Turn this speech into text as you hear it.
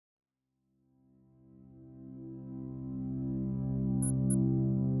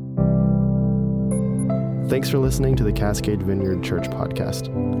Thanks for listening to the Cascade Vineyard Church podcast.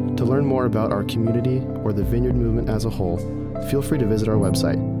 To learn more about our community or the Vineyard movement as a whole, feel free to visit our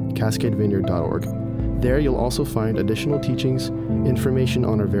website, cascadevineyard.org. There you'll also find additional teachings, information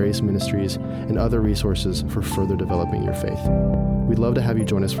on our various ministries, and other resources for further developing your faith. We'd love to have you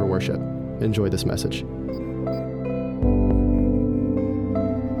join us for worship. Enjoy this message.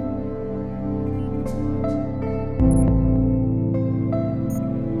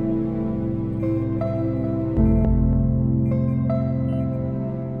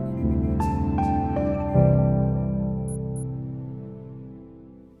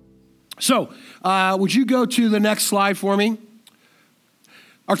 So, would you go to the next slide for me?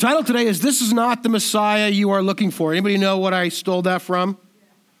 Our title today is This Is Not the Messiah You Are Looking For. Anybody know what I stole that from?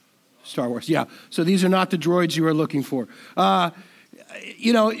 Star Wars, yeah. So these are not the droids you are looking for.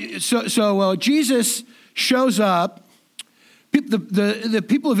 Jesus shows up. The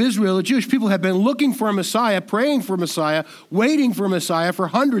people of Israel, the Jewish people, have been looking for a Messiah, praying for a Messiah, waiting for a Messiah for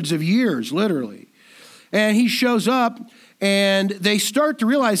hundreds of years, literally. And he shows up, and they start to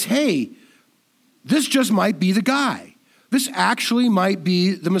realize, hey, this just might be the guy. This actually might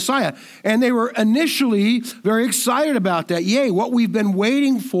be the Messiah. And they were initially very excited about that. Yay, what we've been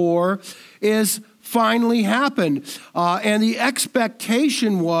waiting for is finally happened. And the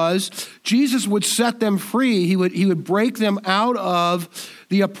expectation was Jesus would set them free. He would break them out of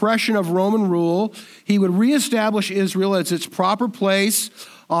the oppression of Roman rule. He would reestablish Israel as its proper place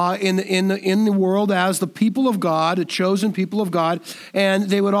in the world as the people of God, the chosen people of God, and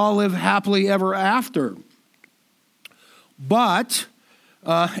they would all live happily ever after. But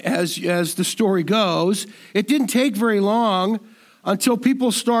as the story goes, it didn't take very long until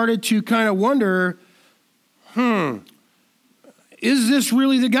people started to kind of wonder, is this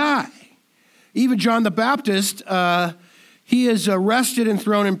really the guy? Even John the Baptist, he is arrested and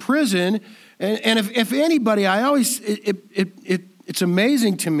thrown in prison, and if anybody, it's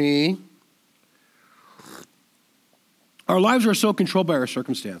amazing to me. Our lives are so controlled by our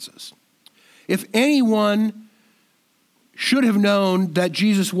circumstances. If anyone should have known that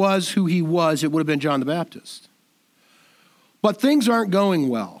Jesus was who he was, it would have been John the Baptist. But things aren't going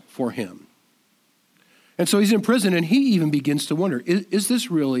well for him. And so he's in prison, and he even begins to wonder, is this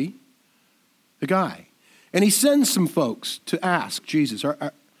really the guy? And he sends some folks to ask Jesus,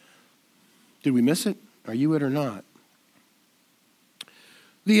 did we miss it? Are you it or not?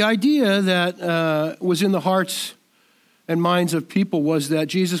 The idea that was in the hearts and minds of people was that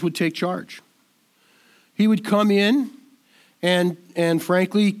Jesus would take charge. He would come in and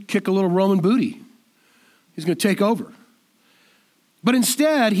frankly, kick a little Roman booty. He's going to take over. But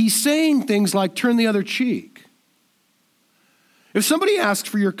instead, he's saying things like, turn the other cheek. If somebody asks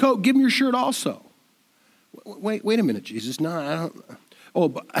for your coat, give them your shirt also. Wait a minute, Jesus. No, I don't. Oh,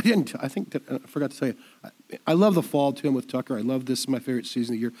 but I forgot to tell you. I love the fall too with Tucker. I love this, my favorite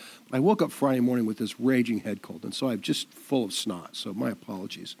season of the year. I woke up Friday morning with this raging head cold, and so I'm just full of snot, so my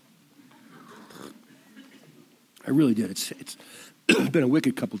apologies. I really did. It's been a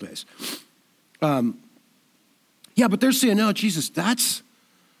wicked couple days. But they're saying, no, Jesus, this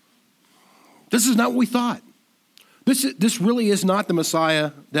is not what we thought. This really is not the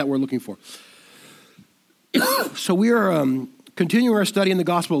Messiah that we're looking for. So we are continuing our study in the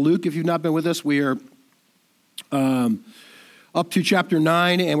Gospel of Luke. If you've not been with us, we are up to chapter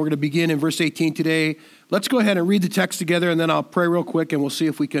 9, and we're going to begin in verse 18 today. Let's go ahead and read the text together, and then I'll pray real quick, and we'll see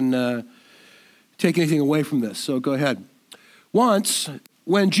if we can take anything away from this. So go ahead. Once,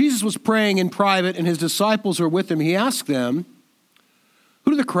 when Jesus was praying in private and his disciples were with him, he asked them,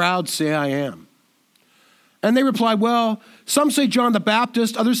 who do the crowds say I am? And they replied, well, some say John the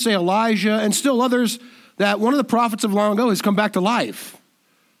Baptist, others say Elijah, and still others that one of the prophets of long ago has come back to life.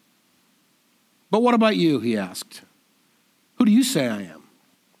 But what about you, he asked. Who do you say I am?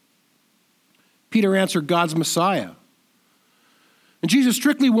 Peter answered, God's Messiah. And Jesus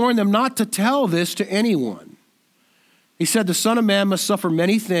strictly warned them not to tell this to anyone. He said, the Son of Man must suffer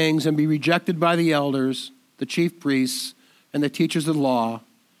many things and be rejected by the elders, the chief priests, and the teachers of the law,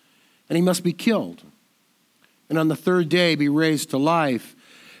 and he must be killed, and on the third day be raised to life.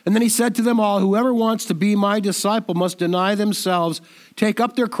 And then he said to them all, whoever wants to be my disciple must deny themselves, take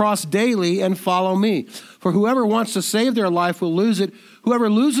up their cross daily, and follow me. For whoever wants to save their life will lose it. Whoever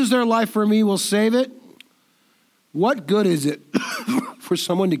loses their life for me will save it. What good is it for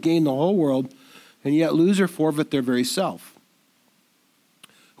someone to gain the whole world and yet lose or forfeit their very self?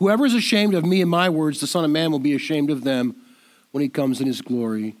 Whoever is ashamed of me and my words, the Son of Man will be ashamed of them when he comes in his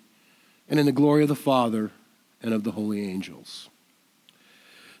glory and in the glory of the Father and of the holy angels.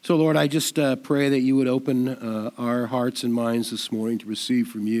 So, Lord, I just pray that you would open our hearts and minds this morning to receive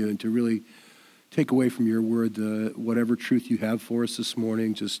from you and to really take away from your word whatever truth you have for us this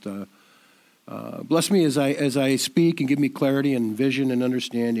morning. Just bless me as I speak and give me clarity and vision and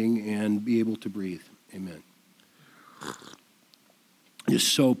understanding and be able to breathe. Amen.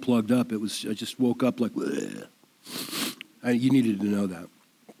 Just so plugged up. I just woke up like, bleh. You needed to know that.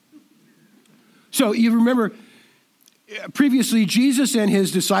 So you remember previously Jesus and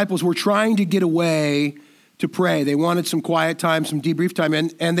his disciples were trying to get away to pray. They wanted some quiet time, some debrief time,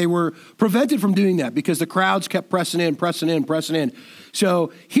 and they were prevented from doing that because the crowds kept pressing in.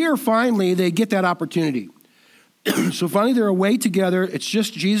 So here, finally, they get that opportunity. So finally, they're away together. It's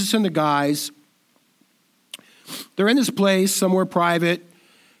just Jesus and the guys. They're in this place, somewhere private,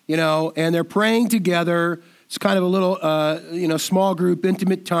 and they're praying together. It's kind of a little, small group,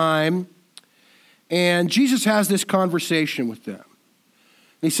 intimate time. And Jesus has this conversation with them.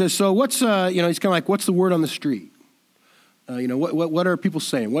 He says, so what's, he's kind of like, what's the word on the street? What are people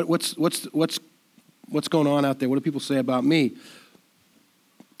saying? What's going on out there? What do people say about me?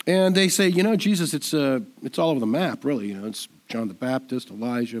 And they say, Jesus, it's all over the map, really. It's John the Baptist,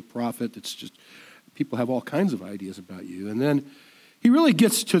 Elijah, prophet. It's just, people have all kinds of ideas about you. And then he really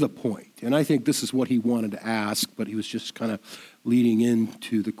gets to the point. And I think this is what he wanted to ask, but he was just kind of leading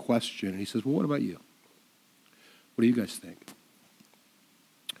into the question. And he says, well, what about you? What do you guys think?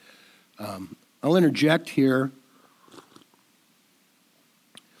 I'll interject here.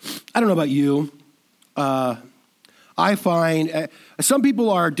 I don't know about you. I find some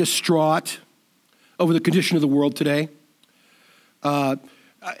people are distraught over the condition of the world today.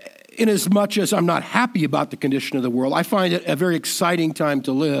 In as much as I'm not happy about the condition of the world, I find it a very exciting time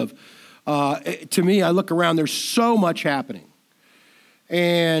to live. To me, I look around, there's so much happening.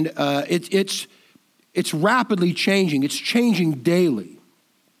 And it's rapidly changing. It's changing daily.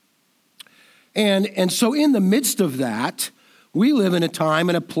 And so in the midst of that, we live in a time,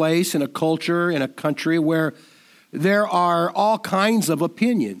 in a place, in a culture, in a country where there are all kinds of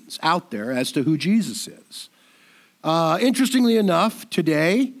opinions out there as to who Jesus is. Interestingly enough,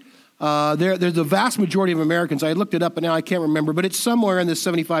 today, there's the vast majority of Americans, I looked it up and now I can't remember, but it's somewhere in the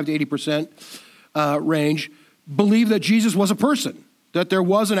 75 to 80% range, believe that Jesus was a person, that there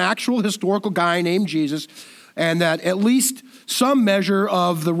was an actual historical guy named Jesus, and that at least some measure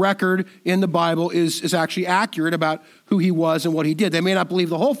of the record in the Bible is actually accurate about who he was and what he did. They may not believe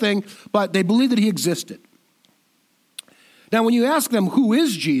the whole thing, but they believe that he existed. Now, when you ask them, who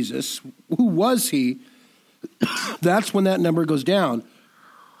is Jesus? Who was he? That's when that number goes down.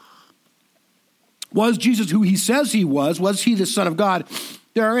 Was Jesus who he says he was? Was he the Son of God?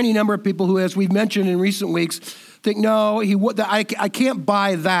 There are any number of people who, as we've mentioned in recent weeks, think, no, I can't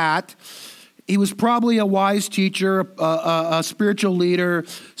buy that. He was probably a wise teacher, a spiritual leader,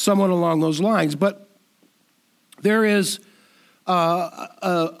 someone along those lines. But there is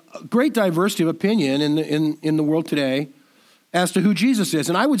a great diversity of opinion in the world today as to who Jesus is.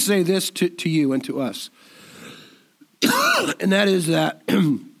 And I would say this to you and to us. And that is that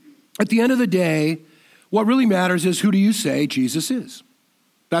at the end of the day, what really matters is, who do you say Jesus is?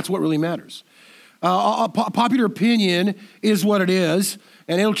 That's what really matters. Popular opinion is what it is,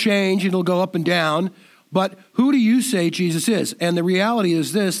 and it'll change, it'll go up and down. But who do you say Jesus is? And the reality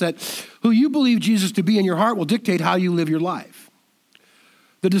is this, that who you believe Jesus to be in your heart will dictate how you live your life.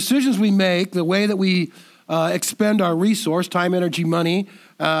 The decisions we make, the way that we expend our resource, time, energy, money,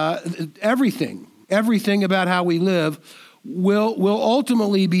 everything about how we live will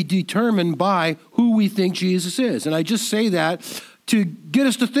ultimately be determined by who we think Jesus is. And I just say that to get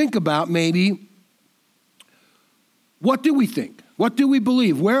us to think about maybe, what do we think? What do we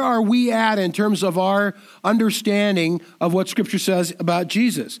believe? Where are we at in terms of our understanding of what Scripture says about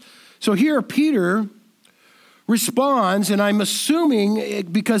Jesus? So here Peter responds, and I'm assuming,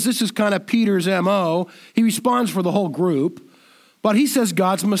 because this is kind of Peter's MO, he responds for the whole group, but he says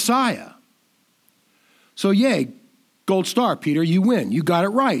God's Messiah. So yay, gold star, Peter, you win. You got it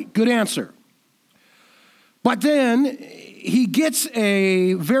right. Good answer. But then he gets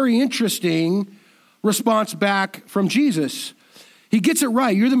a very interesting response back from Jesus. He gets it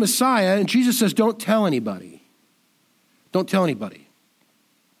right. You're the Messiah. And Jesus says, don't tell anybody. Don't tell anybody.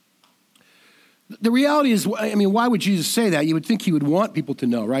 The reality is, why would Jesus say that? You would think he would want people to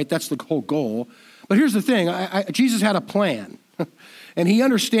know, right? That's the whole goal. But here's the thing. Jesus had a plan. And he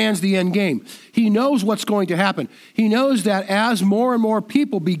understands the end game. He knows what's going to happen. He knows that as more and more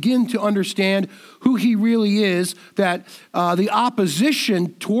people begin to understand who he really is, that the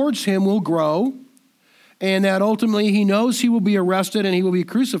opposition towards him will grow, and that ultimately he knows he will be arrested and he will be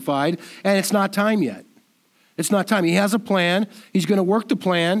crucified, and it's not time yet. It's not time. He has a plan. He's going to work the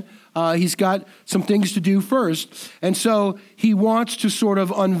plan. He's got some things to do first. And so he wants to sort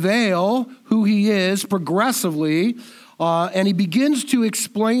of unveil who he is progressively, and he begins to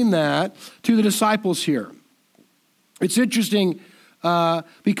explain that to the disciples here. It's interesting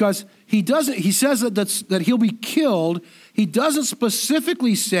because he says that he'll be killed. He doesn't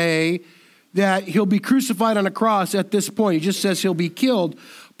specifically say that he'll be crucified on a cross at this point. He just says he'll be killed.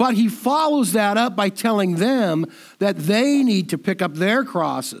 But he follows that up by telling them that they need to pick up their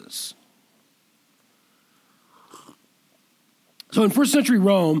crosses. So in first century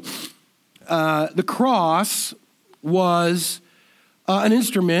Rome, the cross was an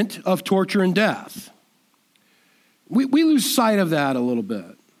instrument of torture and death. We lose sight of that a little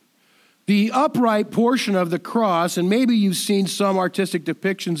bit. The upright portion of the cross, and maybe you've seen some artistic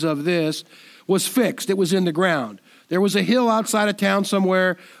depictions of this, was fixed. It was in the ground. There was a hill outside of town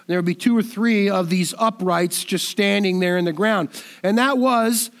somewhere. There would be 2 or 3 of these uprights just standing there in the ground. And that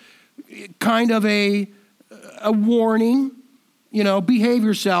was kind of a warning, behave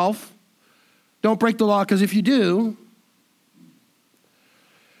yourself. Don't break the law, because if you do.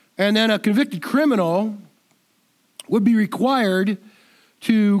 And then a convicted criminal would be required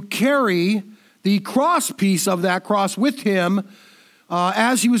to carry the cross piece of that cross with him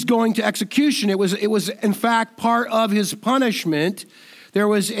as he was going to execution. It was in fact part of his punishment. There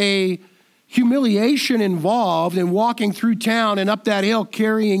was a humiliation involved in walking through town and up that hill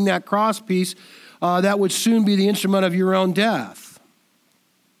carrying that cross piece that would soon be the instrument of your own death.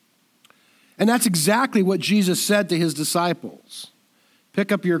 And that's exactly what Jesus said to his disciples.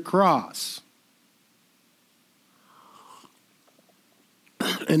 Pick up your cross.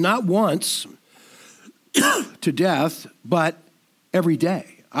 And not once to death, but every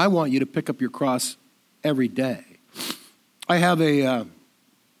day. I want you to pick up your cross every day. I have a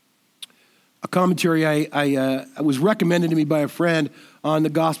commentary I was recommended to me by a friend on the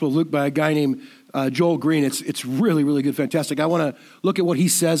Gospel of Luke by a guy named Joel Green. It's really, really good, fantastic. I want to look at what he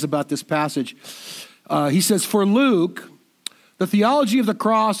says about this passage. He says, for Luke, the theology of the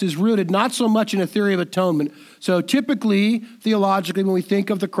cross is rooted not so much in a theory of atonement. So typically, theologically, when we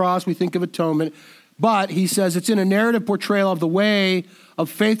think of the cross, we think of atonement. But he says it's in a narrative portrayal of the way of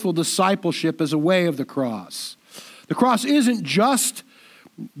faithful discipleship as a way of the cross. The cross isn't just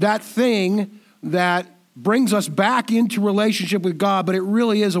that thing that brings us back into relationship with God, but it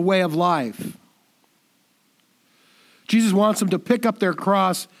really is a way of life. Jesus wants them to pick up their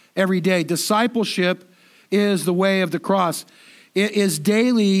cross every day. Discipleship is the way of the cross. It is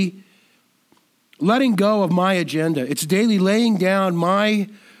daily letting go of my agenda. It's daily laying down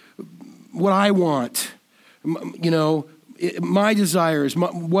what I want, my desires,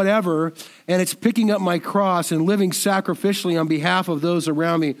 whatever, and it's picking up my cross and living sacrificially on behalf of those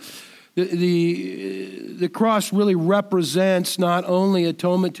around me. The cross really represents not only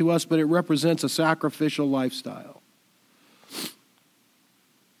atonement to us, but it represents a sacrificial lifestyle.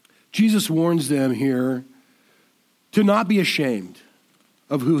 Jesus warns them here to not be ashamed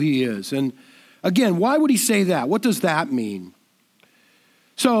of who he is. And again, why would he say that? What does that mean?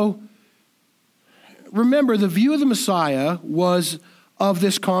 So, remember, the view of the Messiah was of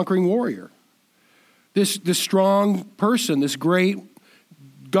this conquering warrior. This strong person, this great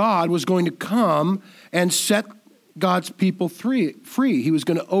God was going to come and set God's people free. He was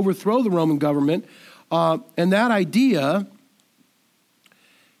going to overthrow the Roman government. And that idea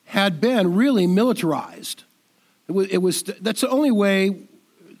had been really militarized. That's the only way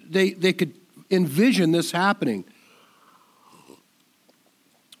they could envision this happening,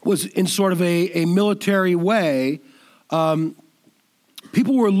 was in sort of a military way.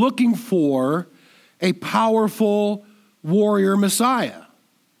 People were looking for a powerful warrior Messiah.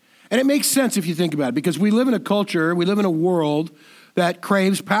 And it makes sense if you think about it, because we live in a culture, we live in a world that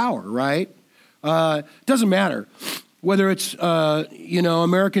craves power, right? It doesn't matter whether it's,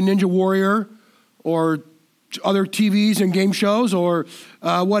 American Ninja Warrior or other TVs and game shows or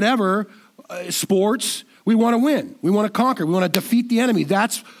whatever, sports. We want to win. We want to conquer. We want to defeat the enemy.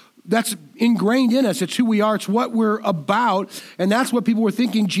 That's ingrained in us. It's who we are. It's what we're about. And that's what people were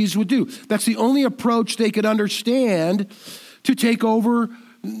thinking Jesus would do. That's the only approach they could understand to take over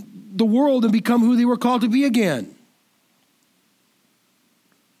the world and become who they were called to be again.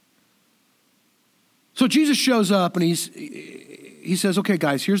 So Jesus shows up and he says, okay,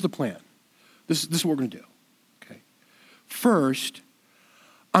 guys, here's the plan. This is what we're going to do. Okay. First,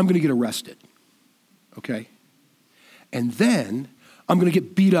 I'm going to get arrested. Okay. And then I'm going to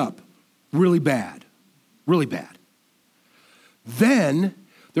get beat up really bad. Really bad. Then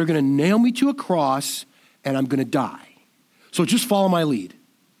they're going to nail me to a cross and I'm going to die. So just follow my lead.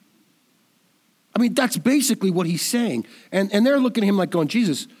 I mean, that's basically what he's saying. And they're looking at him like going,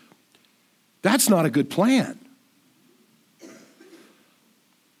 Jesus, that's not a good plan.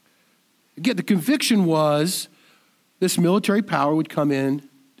 Again, the conviction was this military power would come in,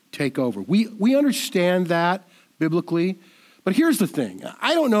 take over. We understand that biblically, but here's the thing.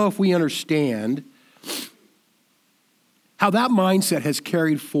 I don't know if we understand how that mindset has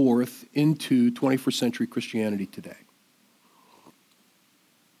carried forth into 21st century Christianity today.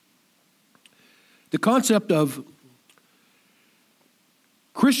 The concept of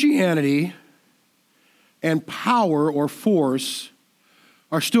Christianity and power or force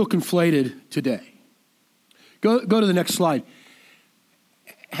are still conflated today. Go to the next slide.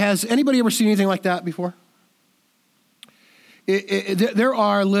 Has anybody ever seen anything like that before? There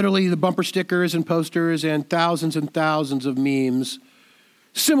are literally the bumper stickers and posters and thousands of memes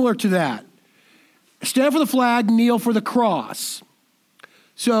similar to that. Stand for the flag, kneel for the cross.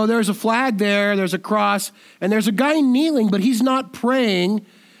 So there's a flag there's a cross, and there's a guy kneeling, but he's not praying.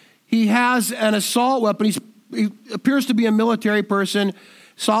 He has an assault weapon. He appears to be a military person,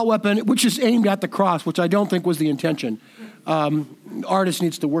 assault weapon, which is aimed at the cross, which I don't think was the intention. Artist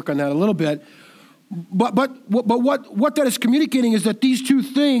needs to work on that a little bit. But what that is communicating is that these two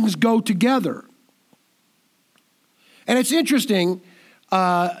things go together. And it's interesting.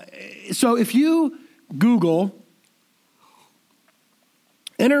 So if you Google,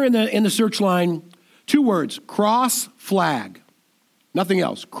 enter in the search line 2 words, cross flag, nothing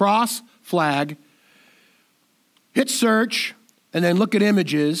else, cross flag, hit search, and then look at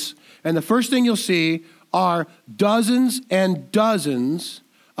images, and the first thing you'll see are dozens and dozens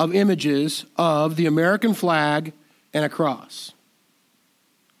of images of the American flag and a cross.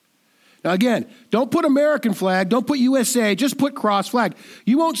 Now again, don't put American flag, don't put USA, just put cross flag.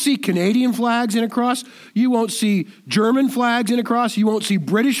 You won't see Canadian flags in a cross. You won't see German flags in a cross. You won't see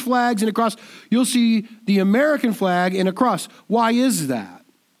British flags in a cross. You'll see the American flag in a cross. Why is that?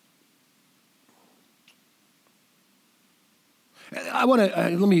 I want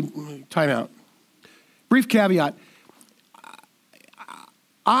to, let me time out. Brief caveat.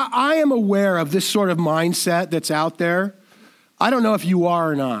 I am aware of this sort of mindset that's out there. I don't know if you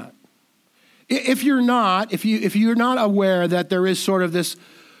are or not. If you're not, if you're not aware that there is sort of this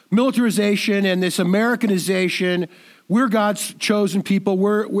militarization and this Americanization, we're God's chosen people,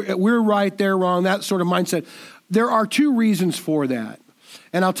 we're right, they're wrong, that sort of mindset. There are 2 reasons for that,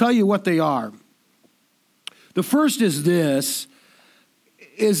 and I'll tell you what they are. The first is this,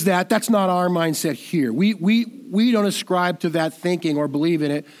 is that that's not our mindset here. We don't ascribe to that thinking or believe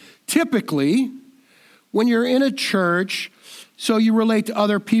in it. Typically, when you're in a church, so you relate to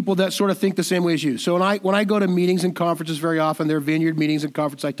other people that sort of think the same way as you. So when I go to meetings and conferences very often, they're vineyard meetings and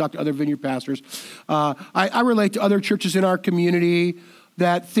conferences, I talk to other vineyard pastors. I relate to other churches in our community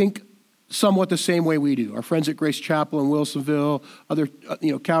that think somewhat the same way we do. Our friends at Grace Chapel in Wilsonville, other,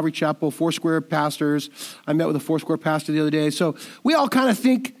 Calvary Chapel, Foursquare pastors. I met with a Foursquare pastor the other day. So we all kind of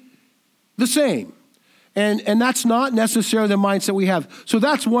think the same. And that's not necessarily the mindset we have. So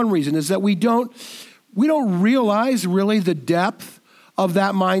that's one reason, is that we don't realize really the depth of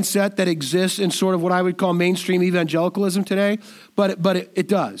that mindset that exists in sort of what I would call mainstream evangelicalism today, but it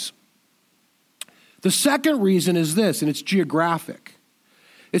does. The second reason is this, and it's geographic.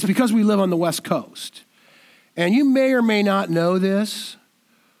 It's because we live on the West Coast. And you may or may not know this,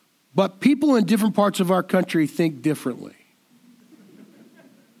 but people in different parts of our country think differently.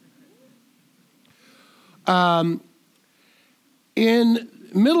 In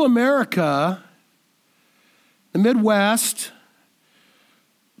Middle America, the Midwest,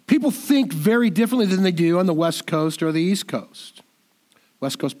 people think very differently than they do on the West Coast or the East Coast.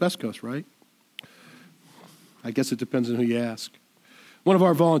 West Coast, best coast, right? I guess it depends on who you ask. One of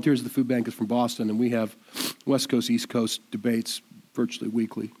our volunteers at the food bank is from Boston, and we have West Coast, East Coast debates virtually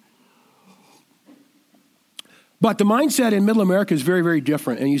weekly. But the mindset in Middle America is very, very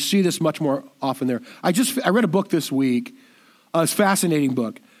different, and you see this much more often there. I read a book this week, a fascinating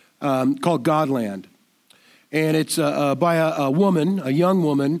book called Godland. And it's by a woman, a young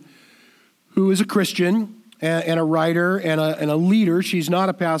woman, who is a Christian and a writer and a leader. She's not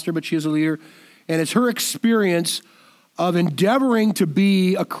a pastor, but she is a leader. And it's her experience of endeavoring to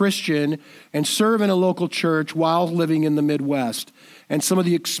be a Christian and serve in a local church while living in the Midwest, and some of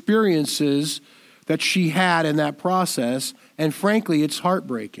the experiences that she had in that process. And frankly, it's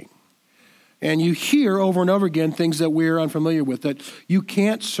heartbreaking. And you hear over and over again things that we're unfamiliar with, that you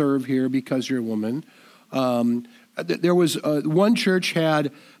can't serve here because you're a woman. There was one church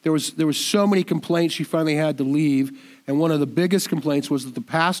there was so many complaints she finally had to leave, and one of the biggest complaints was that the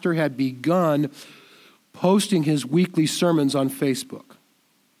pastor had begun posting his weekly sermons on Facebook.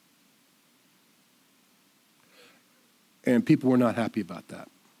 And people were not happy about that.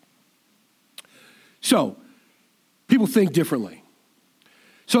 So, people think differently.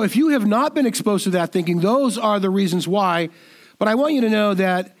 So if you have not been exposed to that thinking, those are the reasons why. But I want you to know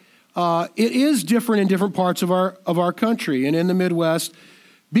that it is different in different parts of our country. And in the Midwest,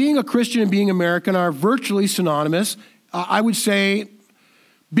 being a Christian and being American are virtually synonymous. I would say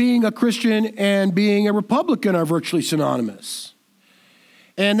being a Christian and being a Republican are virtually synonymous.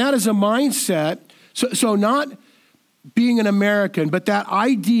 And that is a mindset. So not being an American, but that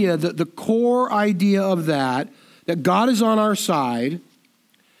idea, the core idea of that God is on our side,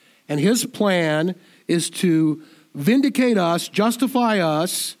 and his plan is to vindicate us, justify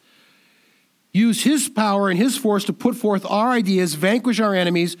us, use his power and his force to put forth our ideas, vanquish our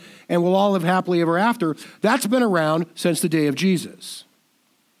enemies, and we'll all live happily ever after. That's been around since the day of Jesus.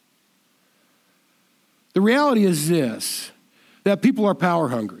 The reality is this, that people are power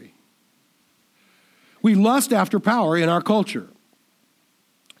hungry. We lust after power in our culture.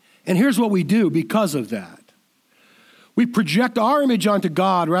 And here's what we do because of that. We project our image onto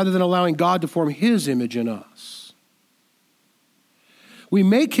God rather than allowing God to form his image in us. We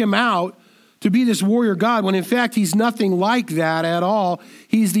make him out to be this warrior God when in fact he's nothing like that at all.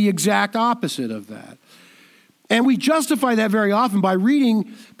 He's the exact opposite of that. And we justify that very often by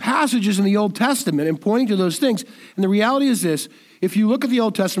reading passages in the Old Testament and pointing to those things. And the reality is this, if you look at the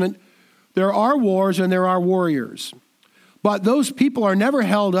Old Testament, there are wars and there are warriors. But those people are never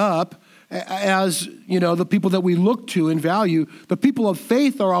held up as, the people that we look to and value. The people of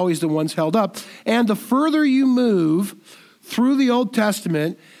faith are always the ones held up. And the further you move through the Old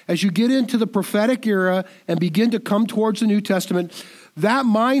Testament, as you get into the prophetic era and begin to come towards the New Testament, that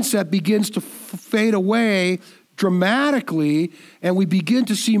mindset begins to fade away dramatically, and we begin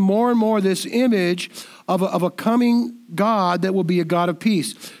to see more and more this image of a coming God that will be a God of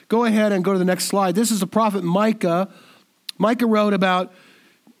peace. Go ahead and go to the next slide. This is the prophet Micah. Micah wrote about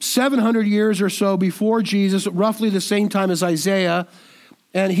 700 years or so before Jesus, roughly the same time as Isaiah,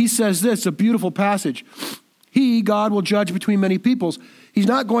 and he says this, a beautiful passage. He, God, will judge between many peoples. He's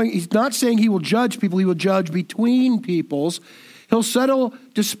not saying he will judge people, he will judge between peoples. He'll settle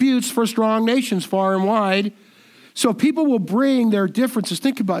disputes for strong nations far and wide. So people will bring their differences.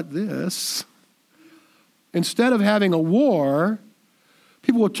 Think about this. Instead of having a war,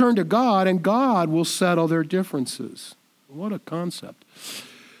 people will turn to God and God will settle their differences. What a concept.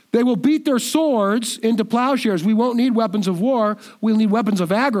 They will beat their swords into plowshares. We won't need weapons of war. We'll need weapons of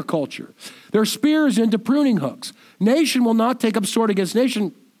agriculture. Their spears into pruning hooks. Nation will not take up sword against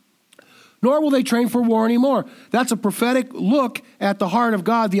nation, nor will they train for war anymore. That's a prophetic look at the heart of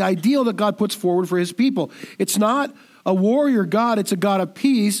God, the ideal that God puts forward for his people. It's not a warrior God, it's a God of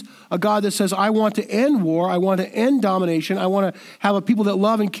peace, a God that says, I want to end war, I want to end domination, I want to have a people that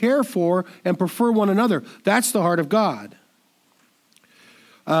love and care for and prefer one another. That's the heart of God.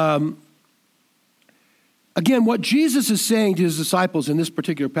 Again, what Jesus is saying to his disciples in this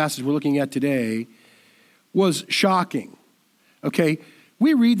particular passage we're looking at today was shocking. Okay?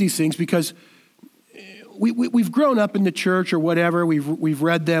 We read these things because we've grown up in the church or whatever. We've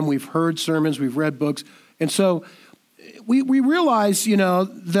read them. We've heard sermons. We've read books. And so we realize,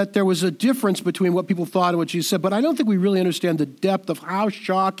 that there was a difference between what people thought and what Jesus said. But I don't think we really understand the depth of how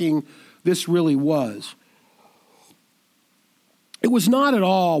shocking this really was. It was not at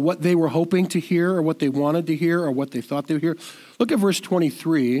all what they were hoping to hear or what they wanted to hear or what they thought they would hear. Look at verse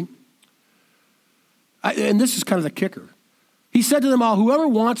 23. And this is kind of the kicker. He said to them all, whoever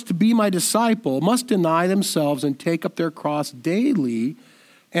wants to be my disciple must deny themselves and take up their cross daily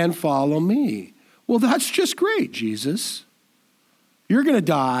and follow me. Well, that's just great, Jesus. You're going to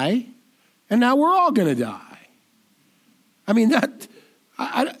die, and now we're all going to die. I mean,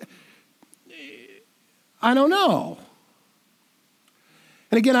 I don't know.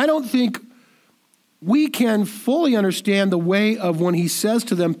 And again, I don't think we can fully understand the way of when he says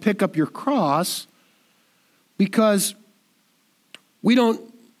to them, pick up your cross, because we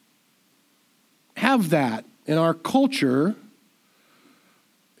don't have that in our culture.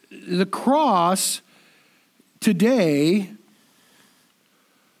 The cross today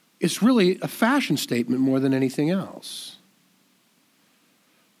is really a fashion statement more than anything else.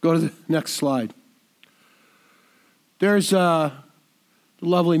 Go to the next slide. There's the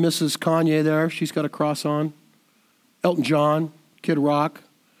lovely Mrs. Kanye there. She's got a cross on. Elton John, Kid Rock.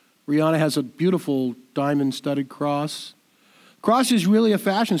 Rihanna has a beautiful diamond-studded cross. Cross is really a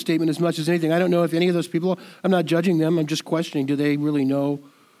fashion statement as much as anything. I don't know if any of those people, I'm not judging them, I'm just questioning, do they really know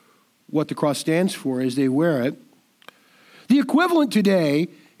what the cross stands for as they wear it? The equivalent today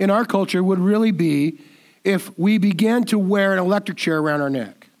in our culture would really be if we began to wear an electric chair around our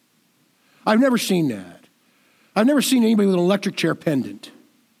neck. I've never seen that. I've never seen anybody with an electric chair pendant.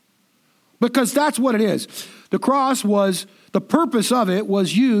 Because that's what it is. The cross was, the purpose of it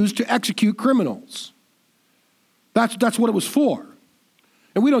was used to execute criminals. That's what it was for.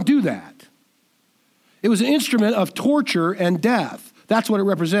 And we don't do that. It was an instrument of torture and death. That's what it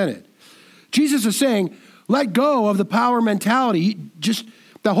represented. Jesus is saying, let go of the power mentality. Just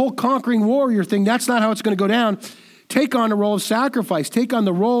the whole conquering warrior thing, that's not how it's going to go down. Take on the role of sacrifice. Take on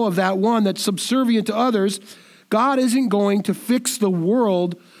the role of that one that's subservient to others. God isn't going to fix the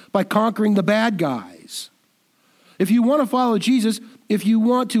world by conquering the bad guys. If you want to follow Jesus, if you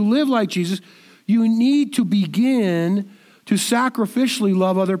want to live like Jesus, you need to begin to sacrificially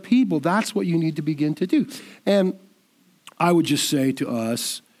love other people. That's what you need to begin to do. And I would just say to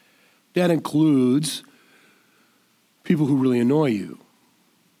us, that includes people who really annoy you.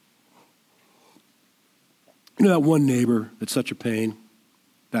 You know that one neighbor that's such a pain?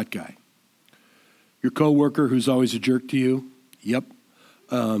 That guy. Your coworker who's always a jerk to you? Yep.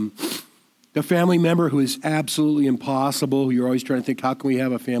 The family member who is absolutely impossible, who you're always trying to think, how can we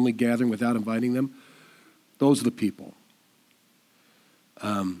have a family gathering without inviting them? Those are the people.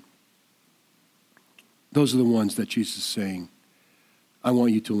 Those are the ones that Jesus is saying, I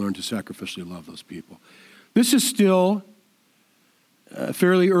want you to learn to sacrificially love those people. This is still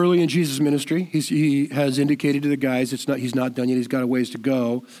fairly early in Jesus' ministry. He has indicated to the guys he's not done yet. He's got a ways to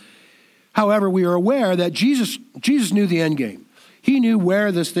go. However, we are aware that Jesus knew the end game. He knew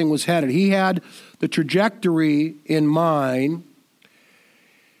where this thing was headed. He had the trajectory in mind.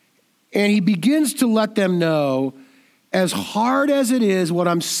 And he begins to let them know, as hard as it is, what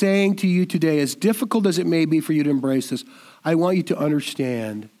I'm saying to you today, as difficult as it may be for you to embrace this, I want you to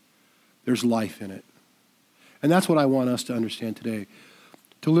understand there's life in it. And that's what I want us to understand today.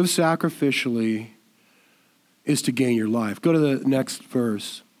 To live sacrificially is to gain your life. Go to the next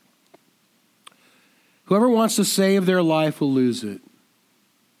verse. Whoever wants to save their life will lose it.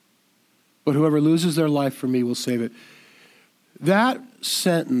 But whoever loses their life for me will save it. That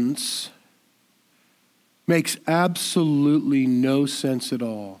sentence makes absolutely no sense at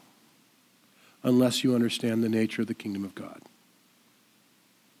all unless you understand the nature of the kingdom of God.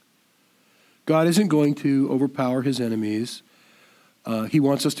 God isn't going to overpower his enemies. He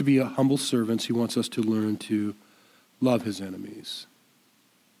wants us to be humble servants. He wants us to learn to love his enemies.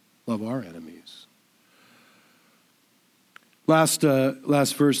 Love our enemies. Last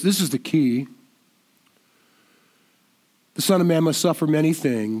verse, this is the key. The Son of Man must suffer many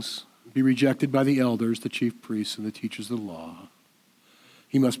things, be rejected by the elders, the chief priests, and the teachers of the law.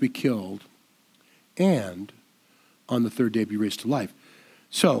 He must be killed, and on the third day be raised to life.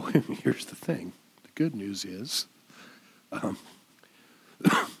 So, here's the thing. The good news is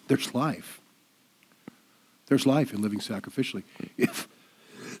there's life. There's life in living sacrificially.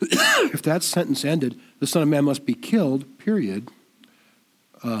 If that sentence ended, the Son of Man must be killed, period,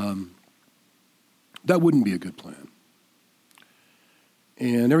 that wouldn't be a good plan.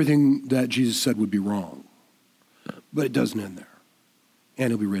 And everything that Jesus said would be wrong. But it doesn't end there.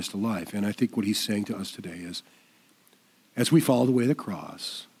 And he'll be raised to life. And I think what he's saying to us today is, as we follow the way of the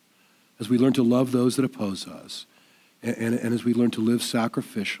cross, as we learn to love those that oppose us, and as we learn to live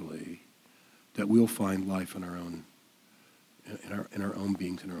sacrificially, that we'll find life in our own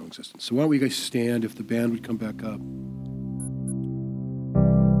beings, in our own existence. So why don't we guys stand, if the band would come back up.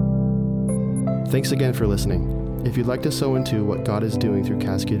 Thanks again for listening. If you'd like to sow into what God is doing through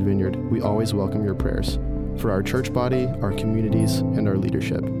Cascade Vineyard, we always welcome your prayers for our church body, our communities, and our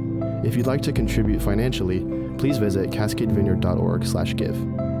leadership. If you'd like to contribute financially, please visit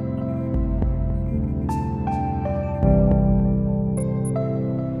cascadevineyard.org/give.